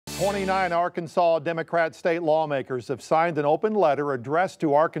29 Arkansas Democrat state lawmakers have signed an open letter addressed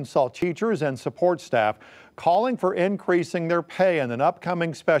to Arkansas teachers and support staff calling for increasing their pay in an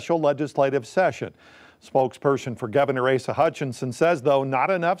upcoming special legislative session. Spokesperson for Governor Asa Hutchinson says, though, not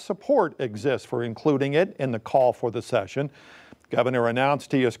enough support exists for including it in the call for the session. Governor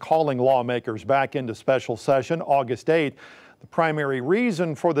announced he is calling lawmakers back into special session August 8th. The primary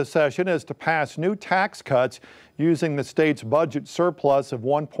reason for the session is to pass new tax cuts using the state's budget surplus of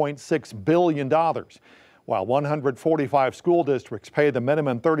 $1.6 billion. While 145 school districts pay the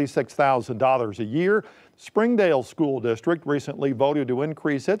minimum $36,000 a year, Springdale School District recently voted to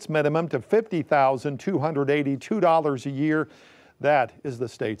increase its minimum to $50,282 a year. That is the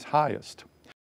state's highest.